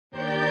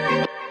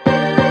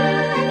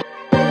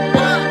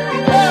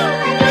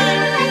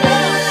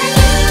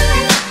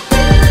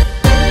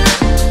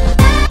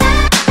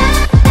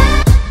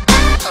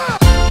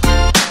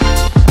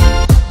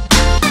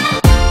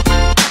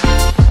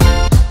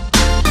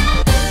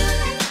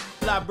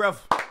up, bruv?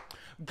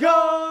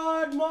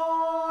 Good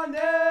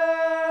morning!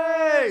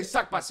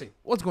 Sakpasi.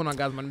 What's going on,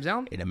 guys? My name's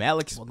Alan. And I'm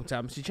Alex. Welcome to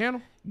Amicy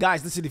channel.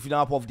 Guys, listen, if you're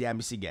not part of the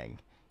Amicy gang,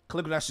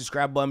 click on that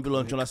subscribe button below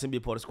and join us and be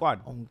a part of the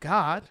squad. Oh,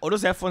 God. Oh,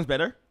 those headphones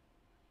better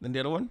than the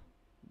other one?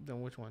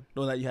 Then which one? The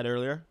one that you had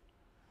earlier?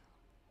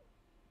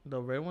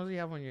 The red ones you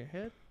have on your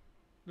head?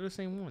 They're the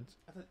same ones.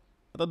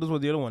 I thought those were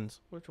the other ones.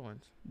 Which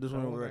ones? This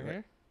one right right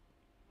here?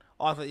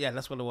 Oh, I thought, yeah,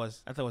 that's what it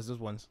was. I thought it was those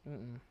ones.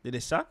 Did they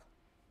suck?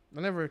 I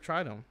never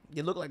tried them.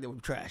 They look like they were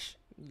trash.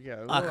 Yeah,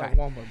 Okay. like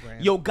Walmart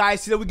brand. Yo,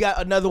 guys, today we got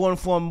another one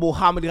from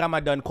Mohamed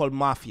Ramadan called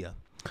Mafia.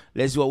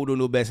 Let's do what we don't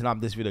know best and up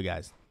this video,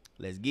 guys.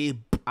 Let's get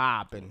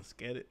popping. Let's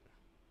get it.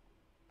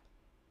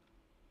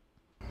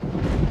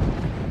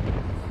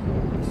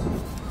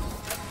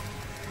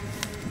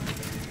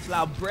 It's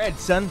loud bread,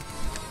 son.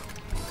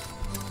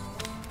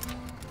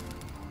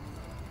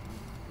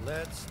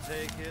 Let's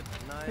take it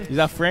nice. Is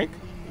that Frank?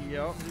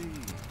 Yup.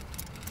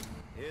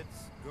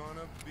 It's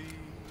gonna be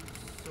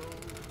so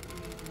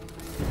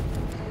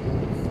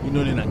You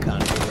know they're not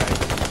counting, right?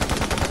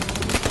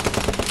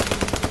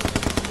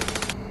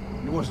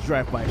 It was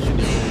drive-by shit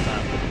the whole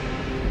time.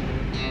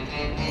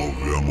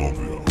 Mafia,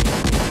 Mafia.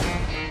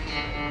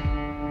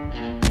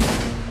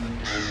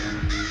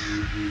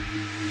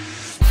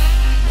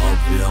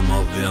 Mafia,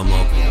 Mafia,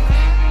 Mafia.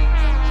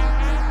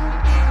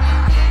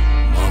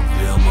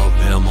 Mafia,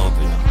 Mafia,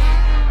 Mafia.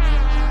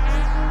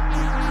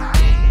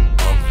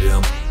 Mafia,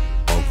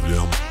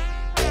 Mafia.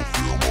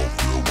 Mafia,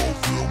 Mafia,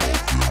 Mafia.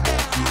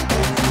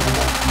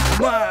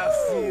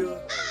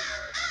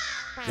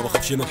 ما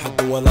بخافش من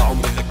حد ولا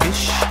عمري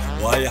هكش،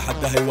 واي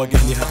حد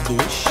هيواجهني هاخده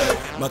وش،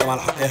 ما دام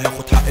على حقي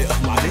هاخد حقي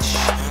معلش،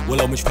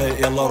 ولو مش فايق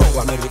يلا روح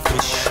واعمل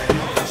ريفريش.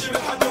 ما بخافش من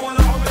حد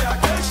ولا عمري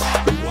هكش،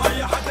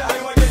 واي حد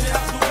هيواجهني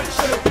هاخده وش،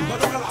 ما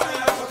دام على حقي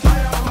هاخد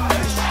حقي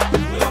معلش،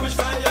 ولو مش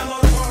فايق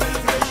يلا روح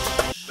واعمل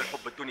ريفريش.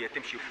 بالحب الدنيا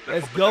تمشي.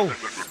 Let's go.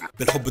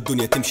 بالحب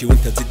الدنيا تمشي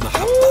وانت تزيد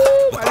محبة،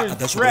 ما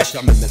تعقدهاش وبلاش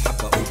تعمل من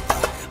الحبة قبة،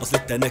 اصل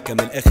التناكة من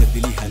الاخر دي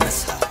ليها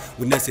ناسها،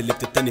 والناس اللي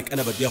بتتنك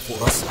انا بديها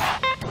فوق راسها.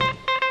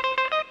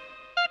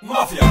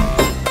 مافيا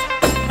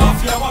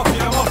مافيا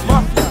مافيا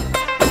مافيا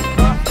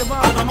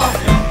أنا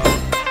مافيا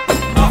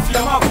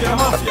مافيا مافيا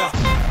مافيا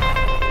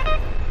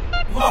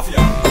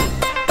مافيا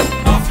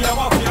مافيا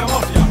مافيا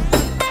مافيا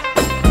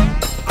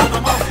أنا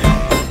مافيا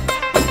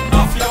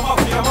مافيا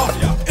مافيا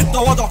مافيا.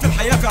 التواضع في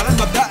الحياة فعلا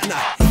مبدأنا،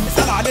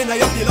 اسأل علينا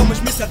يا ابني لو مش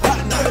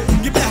مصدقنا،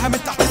 جبناها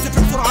من تحت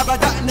الصفر بسرعة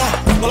بدأنا،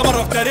 ولا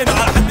مرة افترينا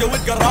على حد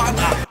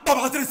واتجرأنا.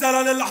 ببعت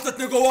رسالة للي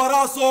حطتني جوا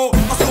راسه،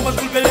 اصله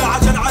مشغول بيا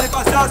عشان عارف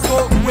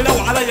اساسه، ولو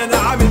عليا انا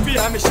عامل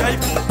فيها مش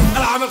شايفه،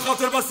 انا عامل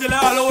خاطر بس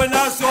لاهله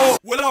وناسه،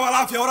 ولو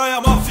العافية ورايا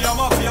مافيا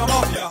مافيا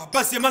مافيا،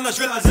 بس مالناش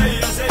في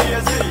الأذية زي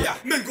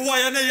من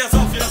جوايا نية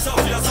صافية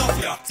صافية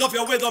صافية صافية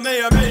وبيضة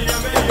مية مية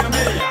مية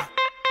مية.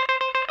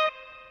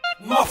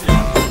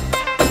 مافيا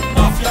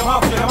مافيا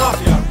مافيا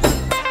مافيا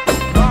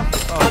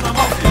أنا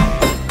مافيا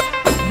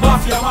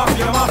مافيا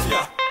مافيا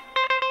مافيا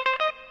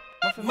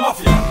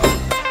مافيا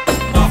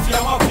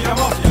مافيا مافيا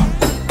مافيا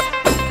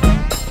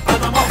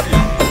أنا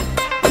مافيا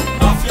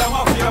مافيا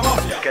مافيا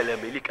مافيا.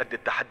 كلامي ليك قد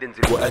التحدي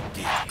انزل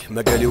وأدي،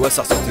 مجالي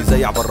واسع صوتي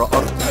زي عبر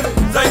أرض،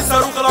 زي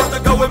صاروخ الأرض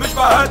الجو مش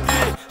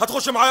بهدي،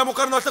 هتخش معايا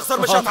مقارنة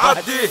تخسر مش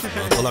هتعدي.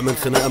 طلع من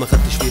خناقة ما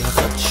خدتش فيها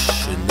خدش،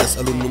 الناس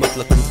قالوا إنه مات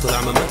لكن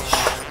طلع ما ماتش،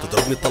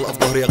 تضربني الطلقة في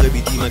ظهري يا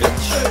غبي دي ما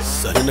جاتش،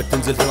 سهل إنك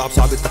تنزل تلعب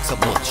صعب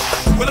تكسب ماتش،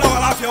 ولو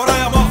العافية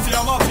ورايا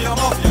مافيا مافيا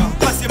مافيا،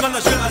 بس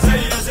مالناش في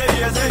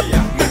الأذية زي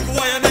من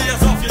جوايا نية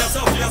صافية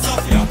صافية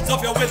صافية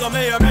صافية وبيضة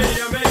مية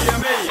مية مية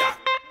مية.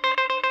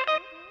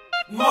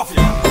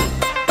 مافيا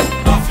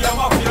مافيا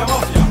مافيا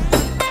مافيا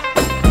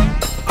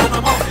أنا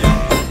مافيا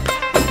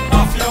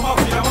مافيا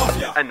مافيا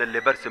مافيا. أنا اللي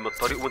برسم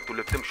الطريق وانتوا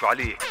اللي بتمشوا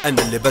عليه،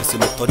 أنا اللي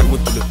برسم الطريق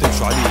وانتوا اللي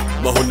بتمشوا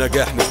عليه، ما هو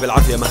النجاح مش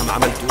بالعافية مهما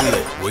عملتوا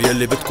إيه، وهي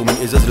اللي بيتكم من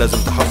إزاز لازم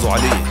تحافظوا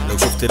عليه، لو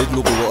شفت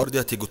رجله جوه أرضي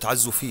هتيجوا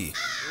تعزوا فيه.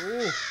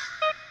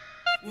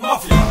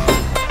 مافيا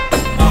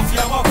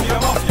مافيا مافيا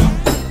مافيا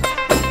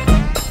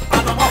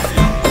أنا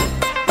مافيا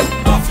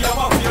مافيا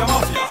مافيا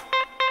مافيا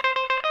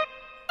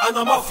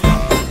أنا مافيا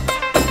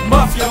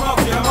مافيا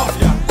مافيا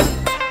مافيا.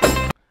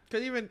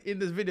 Because even in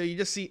this video, you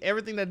just see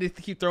everything that they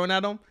keep throwing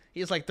at him.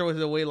 He just like throws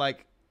it away,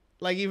 like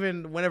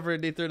even whenever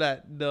they throw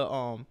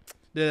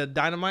the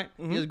dynamite,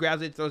 he just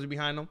grabs it, throws it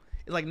behind him.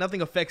 It's like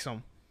nothing affects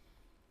him.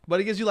 But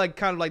it gives you like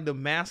kind of like The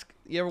Mask.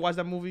 You ever watch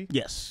that movie?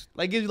 Yes.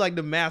 Like it gives you like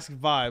The Mask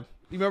vibe.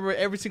 You remember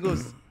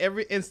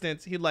every instance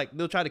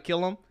they'll try to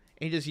kill him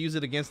and he just use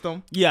it against them.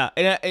 Yeah,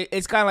 and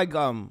it's kind of like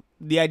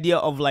the idea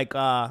of like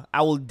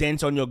I will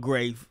dance on your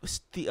grave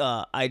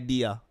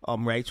idea,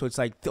 right? So it's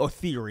like or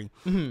theory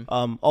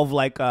of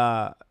like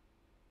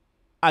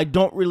I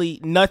don't really,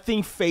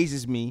 nothing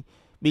phases me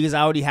because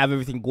I already have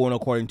everything going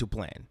according to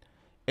plan,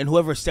 and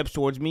whoever steps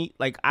towards me,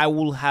 like I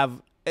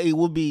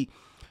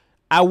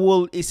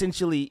will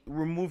essentially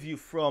remove you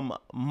from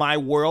my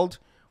world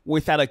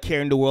without a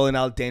care in the world, and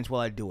I'll dance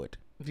while I do it.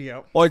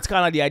 Yeah. Or it's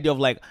kind of the idea of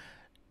like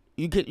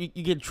you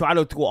can try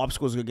to throw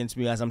obstacles against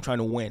me as I'm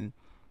trying to win,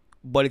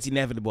 but it's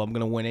inevitable. I'm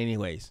gonna win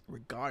anyways.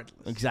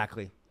 Regardless.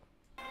 Exactly.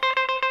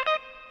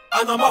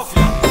 أنا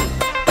مافيا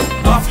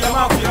مافيا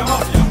مافيا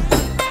مافيا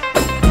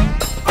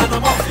أنا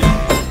مافيا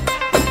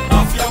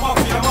مافيا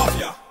مافيا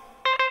مافيا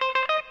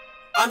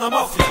أنا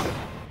مافيا.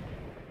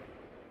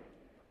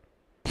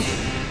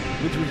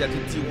 Which was that to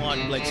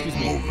D1? Like, excuse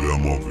me.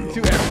 Mafia. To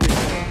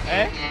everything.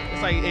 Eh?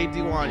 It's like a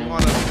D1. You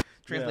want to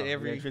translate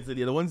every. Yeah, translate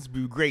the other ones.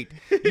 Be great.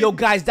 Yo,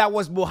 guys, that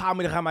was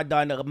Mohamed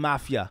Ramadan of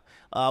Mafia.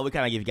 We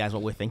kind of give you guys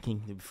what we're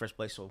thinking in the first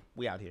place, so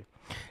we out here.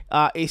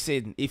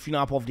 Listen, if you're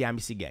not part of the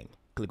AAMICY gang,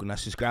 click on that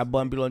subscribe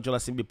button below and join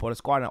us in the part of the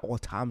squad at all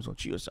times. Don't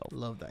cheat yourself.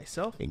 Love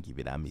thyself. And give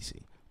it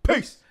AAMICY.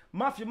 Peace.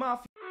 Mafia,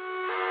 Mafia.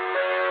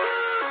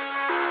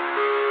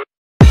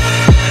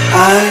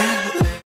 I